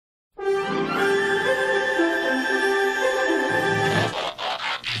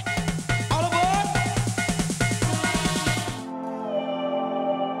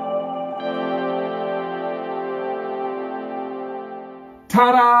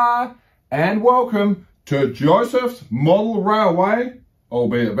Ta-da! And welcome to Josef's Model Railway,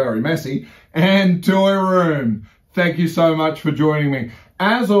 albeit very messy, and toy room. Thank you so much for joining me.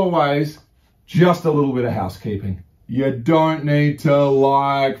 As always, just a little bit of housekeeping. You don't need to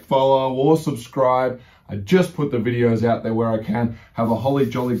like, follow, or subscribe. I just put the videos out there where I can. Have a holly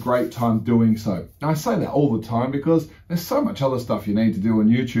jolly great time doing so. I say that all the time because there's so much other stuff you need to do on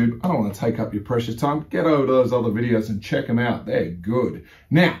YouTube. I don't want to take up your precious time. Get over to those other videos and check them out. They're good.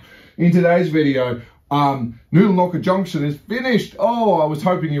 Now, in today's video, Noodle Knocker Junction is finished. Oh, I was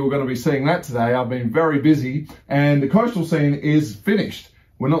hoping you were going to be seeing that today. I've been very busy and the coastal scene is finished.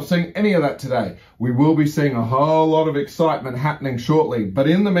 We're not seeing any of that today. We will be seeing a whole lot of excitement happening shortly. But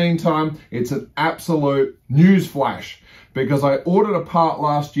in the meantime, it's an absolute news flash because I ordered a part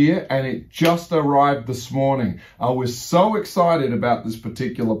last year and it just arrived this morning. I was so excited about this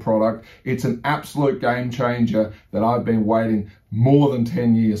particular product. It's an absolute game changer that I've been waiting more than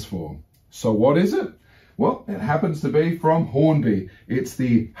 10 years for. So what is it? Well, it happens to be from Hornby. It's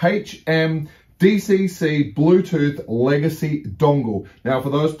the HM DCC Bluetooth Legacy Dongle. Now,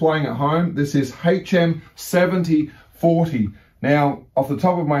 for those playing at home, this is HM7040. Now, off the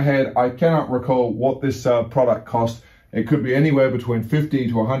top of my head, I cannot recall what this product cost. It could be anywhere between $50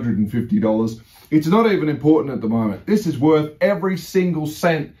 to $150. It's not even important at the moment. This is worth every single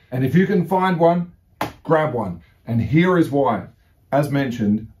cent. And if you can find one, grab one. And here is why. As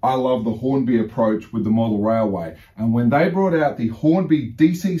mentioned, I love the Hornby approach with the model railway. And when they brought out the Hornby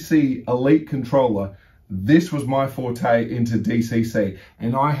DCC Elite controller, this was my forte into DCC.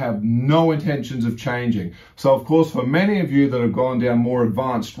 And I have no intentions of changing. So of course, for many of you that have gone down more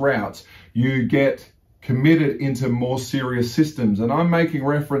advanced routes, you get committed into more serious systems. And I'm making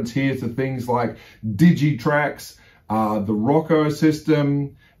reference here to things like Digitrax, the Loco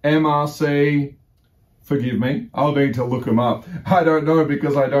system, MRC, forgive me, I'll need to look them up. I don't know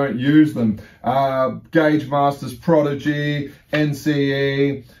because I don't use them. Gauge Masters Prodigy,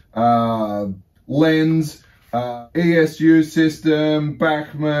 NCE, Lens, ESU system,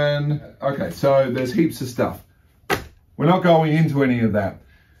 Bachmann. Okay, so there's heaps of stuff. We're not going into any of that.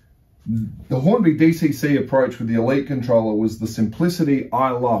 The Hornby DCC approach with the Elite controller was the simplicity I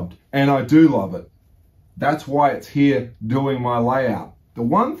loved, and I do love it. That's why it's here doing my layout. The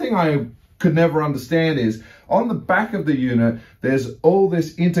one thing I could never understand is on the back of the unit there's all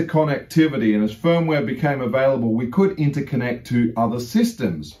this interconnectivity, and as firmware became available we could interconnect to other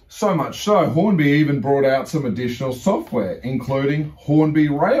systems. So much so Hornby even brought out some additional software, including Hornby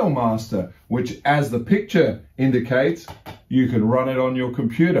Railmaster, which, as the picture indicates, you can run it on your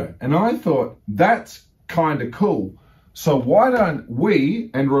computer. And I thought, that's kind of cool. So why don't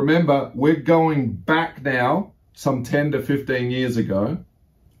we, and remember we're going back now some 10 to 15 years ago,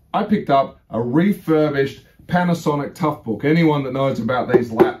 I picked up a refurbished Panasonic Toughbook. Anyone that knows about these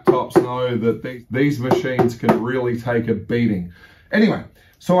laptops know that these machines can really take a beating. Anyway,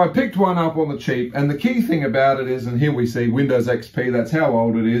 so I picked one up on the cheap, and the key thing about it is, and here we see Windows XP, that's how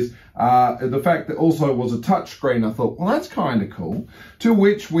old it is, the fact that also was a touchscreen. I thought, well, that's kind of cool. To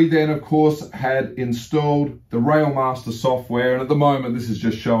which we then, of course, had installed the Railmaster software, and at the moment this is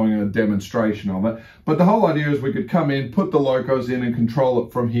just showing a demonstration of it. But the whole idea is we could come in, put the locos in, and control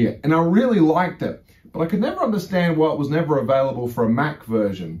it from here. And I really liked it, but I could never understand why it was never available for a Mac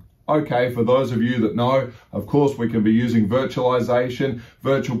version. Okay, for those of you that know, of course, we can be using virtualization,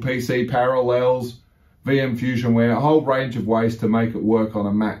 virtual PC parallels, VM FusionWare, a whole range of ways to make it work on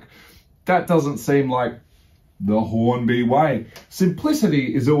a Mac. That doesn't seem like the Hornby way.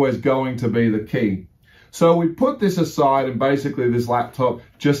 Simplicity is always going to be the key. So we put this aside, and basically this laptop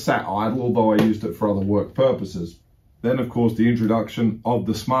just sat idle, although I used it for other work purposes. Then, of course, the introduction of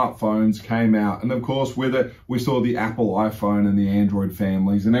the smartphones came out. And, of course, with it, we saw the Apple iPhone and the Android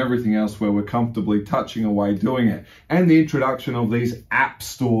families and everything else where we're comfortably touching away doing it. And the introduction of these app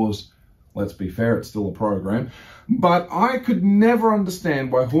stores. Let's be fair, it's still a program. But I could never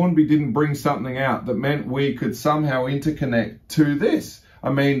understand why Hornby didn't bring something out that meant we could somehow interconnect to this. I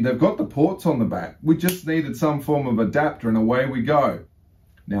mean, they've got the ports on the back. We just needed some form of adapter and away we go.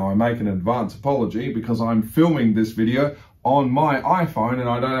 Now, I make an advance apology because I'm filming this video on my iPhone and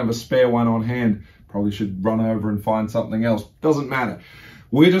I don't have a spare one on hand. Probably should run over and find something else. Doesn't matter.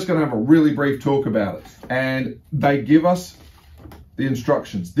 We're just going to have a really brief talk about it. And they give us the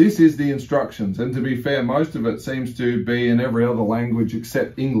instructions. This is the instructions. And to be fair, most of it seems to be in every other language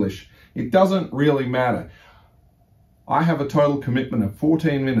except English. It doesn't really matter. I have a total commitment of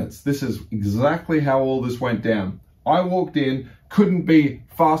 14 minutes. This is exactly how all this went down. I walked in, couldn't be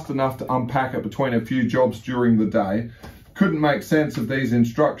fast enough to unpack it between a few jobs during the day, couldn't make sense of these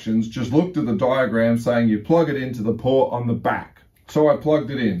instructions, just looked at the diagram saying you plug it into the port on the back. So I plugged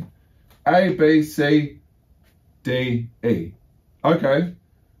it in. A, B, C, D, E. Okay.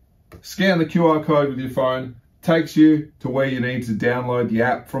 Scan the QR code with your phone. Takes you to where you need to download the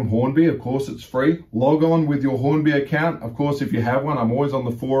app from Hornby. Of course, it's free. Log on with your Hornby account. Of course, if you have one, I'm always on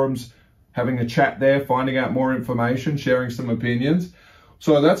the forums having a chat there, finding out more information, sharing some opinions.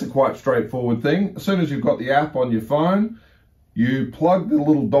 So that's a quite straightforward thing. As soon as you've got the app on your phone, you plug the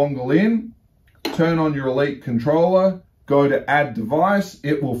little dongle in, turn on your Elite controller, go to add device,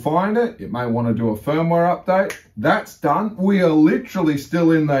 it will find it. It may want to do a firmware update. That's done. We are literally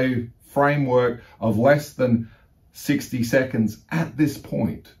still in the framework of less than 60 seconds at this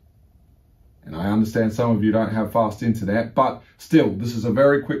point. And I understand some of you don't have fast internet, but still, this is a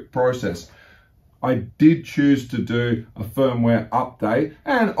very quick process. I did choose to do a firmware update,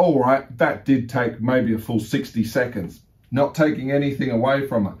 and all right, that did take maybe a full 60 seconds, not taking anything away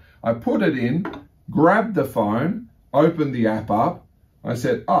from it. I put it in, grabbed the phone, opened the app up. I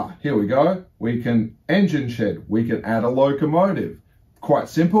said, here we go. We can engine shed. We can add a locomotive. Quite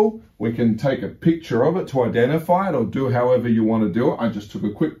simple. We can take a picture of it to identify it or do however you want to do it. I just took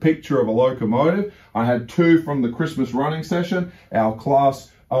a quick picture of a locomotive. I had two from the Christmas running session, our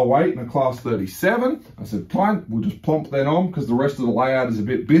class 08 and a class 37. I said, fine, we'll just plonk that on because the rest of the layout is a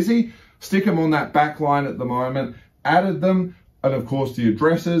bit busy. Stick them on that back line at the moment. Added them, and of course the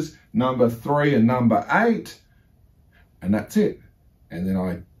addresses, number 3 and number 8. And that's it. And then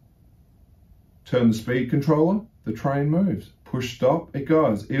I turn the speed controller, the train moves. Push stop, it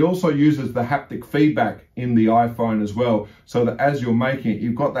goes. It also uses the haptic feedback in the iPhone as well, so that as you're making it,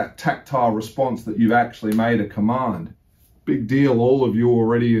 you've got that tactile response that you've actually made a command. Big deal, all of you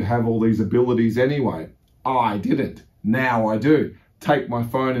already have all these abilities anyway. I didn't, now I do. Take my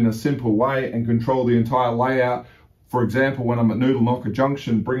phone in a simple way and control the entire layout. For example, when I'm at Noodle Knocker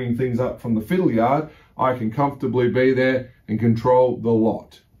Junction bringing things up from the fiddle yard, I can comfortably be there and control the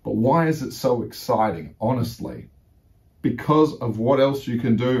lot. But why is it so exciting, honestly? Because of what else you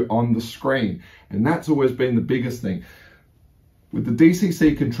can do on the screen. And that's always been the biggest thing. With the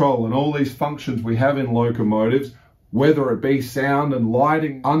DCC control and all these functions we have in locomotives, whether it be sound and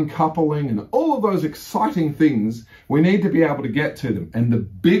lighting, uncoupling, and all of those exciting things, we need to be able to get to them. And the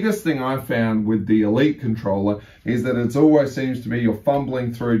biggest thing I found with the Elite controller is that it always seems to be you're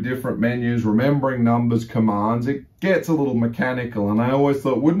fumbling through different menus, remembering numbers, commands. It gets a little mechanical, and I always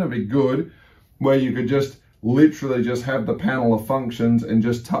thought, wouldn't it be good where you could just literally just have the panel of functions and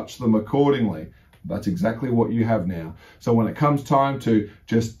just touch them accordingly? That's exactly what you have now. So when it comes time to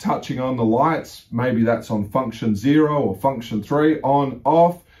just touching on the lights, maybe that's on function 0 or function 3, on,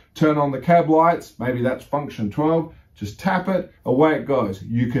 off, turn on the cab lights, maybe that's function 12, just tap it, away it goes.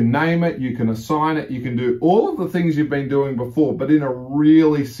 You can name it, you can assign it, you can do all of the things you've been doing before, but in a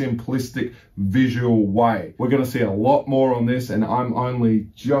really simplistic visual way. We're gonna see a lot more on this, and I'm only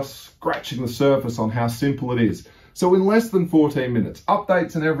just scratching the surface on how simple it is. So in less than 14 minutes,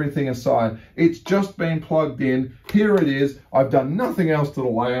 updates and everything aside, it's just been plugged in. Here it is. I've done nothing else to the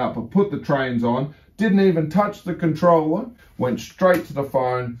layout but put the trains on, didn't even touch the controller, went straight to the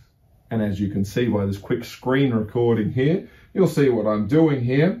phone. And as you can see by this quick screen recording here, you'll see what I'm doing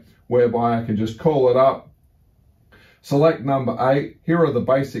here, whereby I can just call it up, select number 8. Here are the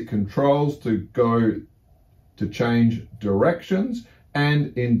basic controls to go to change directions,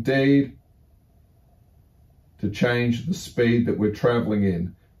 and indeed to change the speed that we're traveling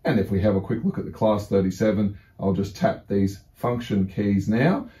in. And if we have a quick look at the class 37, I'll just tap these function keys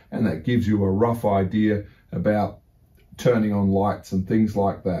now, and that gives you a rough idea about turning on lights and things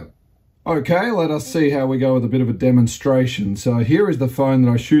like that. Okay, let us see how we go with a bit of a demonstration. So here is the phone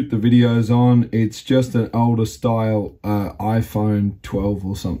that I shoot the videos on. It's just an older style iPhone 12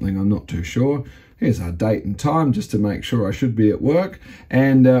 or something, I'm not too sure. Here's our date and time just to make sure I should be at work.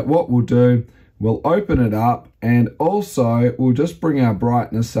 And what we'll do, we'll open it up, and also we'll just bring our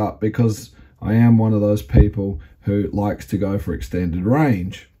brightness up because I am one of those people who likes to go for extended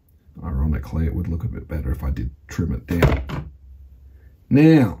range. Ironically, it would look a bit better if I did trim it down.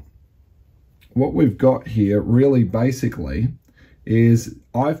 Now, what we've got here really basically is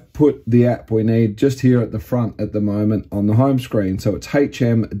I've put the app we need just here at the front at the moment on the home screen. So it's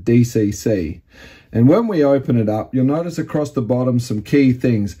HMDCC. And when we open it up, you'll notice across the bottom some key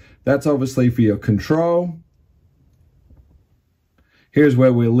things. That's obviously for your control. Here's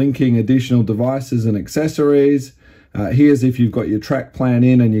where we're linking additional devices and accessories. Here's if you've got your track plan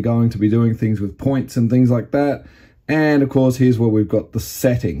in and you're going to be doing things with points and things like that. And of course, here's where we've got the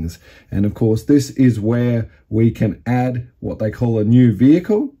settings. And of course, this is where we can add what they call a new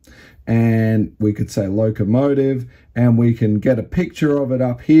vehicle. And we could say locomotive, and we can get a picture of it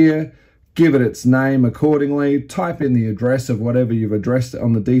up here, give it its name accordingly, type in the address of whatever you've addressed it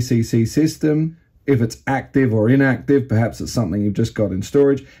on the DCC system, if it's active or inactive, perhaps it's something you've just got in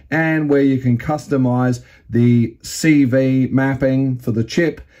storage, and where you can customize the CV mapping for the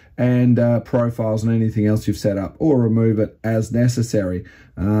chip and profiles and anything else you've set up, or remove it as necessary.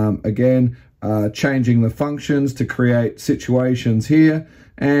 Again, changing the functions to create situations here,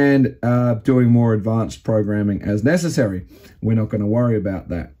 and doing more advanced programming as necessary. We're not going to worry about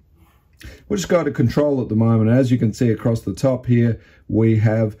that. We'll just go to control at the moment. As you can see across the top here, we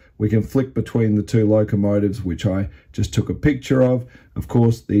can flick between the two locomotives, which I just took a picture of. Of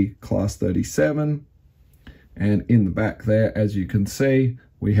course, the Class 37. And in the back there, as you can see,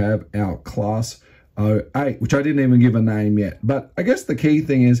 we have our Class 08, which I didn't even give a name yet. But I guess the key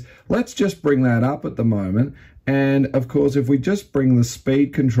thing is, let's just bring that up at the moment. And of course, if we just bring the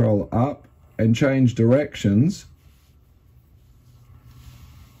speed control up and change directions,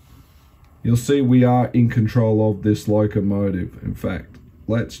 you'll see we are in control of this locomotive. In fact,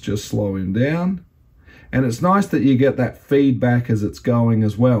 let's just slow him down. And it's nice that you get that feedback as it's going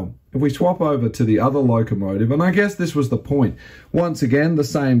as well. If we swap over to the other locomotive, and I guess this was the point. Once again, the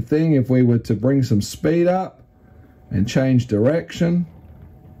same thing. If we were to bring some speed up and change direction,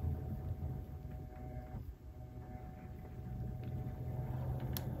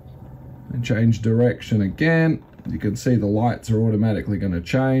 and change direction again, you can see the lights are automatically going to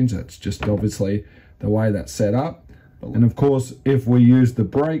change. That's just obviously the way that's set up. And of course, if we use the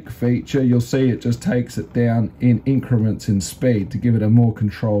brake feature, you'll see it just takes it down in increments in speed to give it a more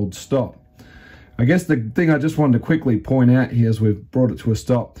controlled stop. I guess the thing I just wanted to quickly point out here as we've brought it to a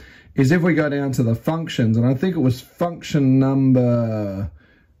stop is if we go down to the functions, and I think it was function number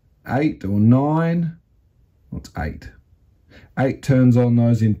 8 or 9. What's 8? 8 turns on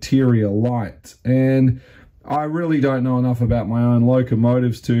those interior lights. And I really don't know enough about my own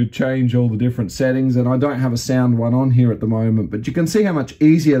locomotives to change all the different settings, and I don't have a sound one on here at the moment, but you can see how much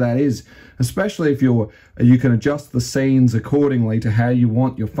easier that is, especially if you can adjust the scenes accordingly to how you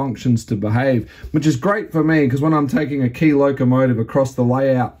want your functions to behave, which is great for me because when I'm taking a key locomotive across the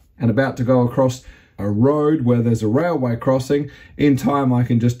layout and about to go across a road where there's a railway crossing, in time I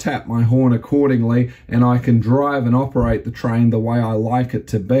can just tap my horn accordingly and I can drive and operate the train the way I like it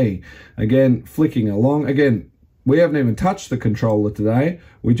to be. Again, flicking along. Again, we haven't even touched the controller today.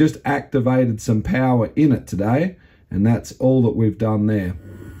 We just activated some power in it today, and that's all that we've done there.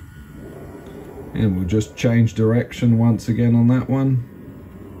 And we'll just change direction once again on that one.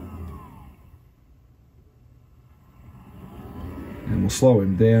 And we'll slow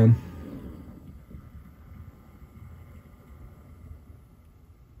him down.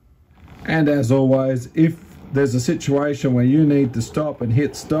 And as always, if there's a situation where you need to stop and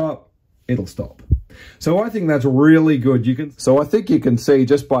hit stop, it'll stop. So I think that's really good. So I think you can see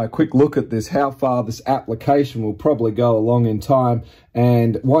just by a quick look at this how far this application will probably go along in time.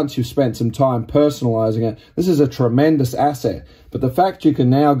 And once you've spent some time personalizing it, this is a tremendous asset. But the fact you can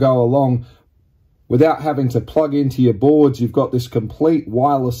now go along without having to plug into your boards, you've got this complete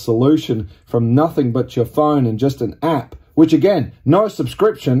wireless solution from nothing but your phone and just an app, which again, no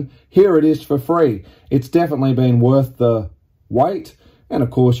subscription, here it is for free. It's definitely been worth the wait. And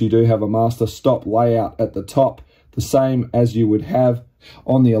of course you do have a master stop layout at the top, the same as you would have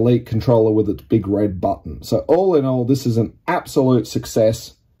on the Elite controller with its big red button. So all in all, this is an absolute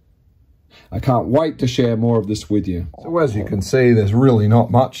success. I can't wait to share more of this with you. So as you can see, there's really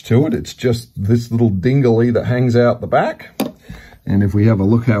not much to it. It's just this little dingly that hangs out the back. And if we have a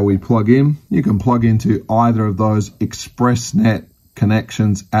look how we plug in, you can plug into either of those Xpressnet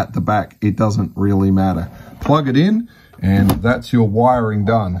connections at the back. It doesn't really matter. Plug it in and that's your wiring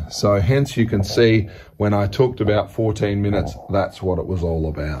done. So hence you can see when I talked about 14 minutes, that's what it was all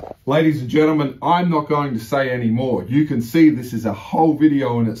about. Ladies and gentlemen, I'm not going to say any more. You can see this is a whole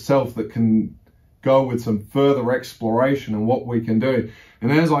video in itself that can go with some further exploration and what we can do.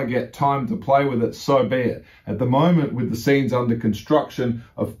 And as I get time to play with it, so be it. At the moment, with the scenes under construction,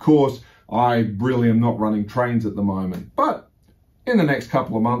 of course, I really am not running trains at the moment. But in the next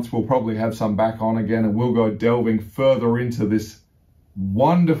couple of months, we'll probably have some back on again and we'll go delving further into this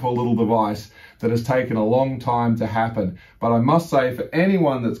wonderful little device that has taken a long time to happen. But I must say, for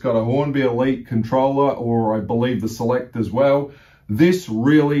anyone that's got a Hornby Elite controller, or I believe the Select as well, this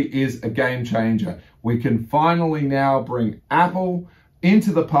really is a game changer. We can finally now bring Apple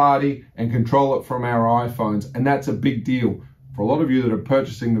into the party and control it from our iPhones, and that's a big deal. For a lot of you that are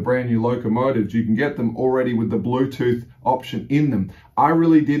purchasing the brand new locomotives, you can get them already with the Bluetooth option in them. I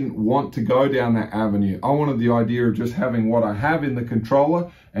really didn't want to go down that avenue. I wanted the idea of just having what I have in the controller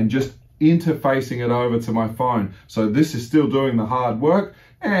and just interfacing it over to my phone. So this is still doing the hard work.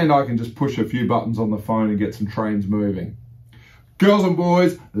 and I can just push a few buttons on the phone and get some trains moving. Girls and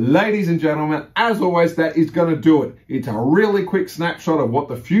boys, ladies and gentlemen, as always, that is going to do it. It's a really quick snapshot of what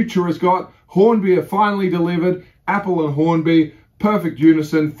the future has got. Hornby are finally delivered. Apple and Hornby, perfect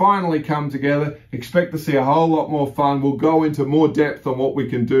unison, finally come together. Expect to see a whole lot more fun. We'll go into more depth on what we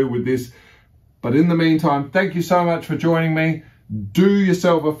can do with this. But in the meantime, thank you so much for joining me. Do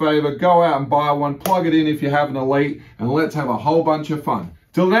yourself a favor, go out and buy one, plug it in if you have an Elite, and let's have a whole bunch of fun.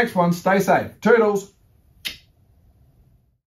 Till the next one, stay safe. Toodles!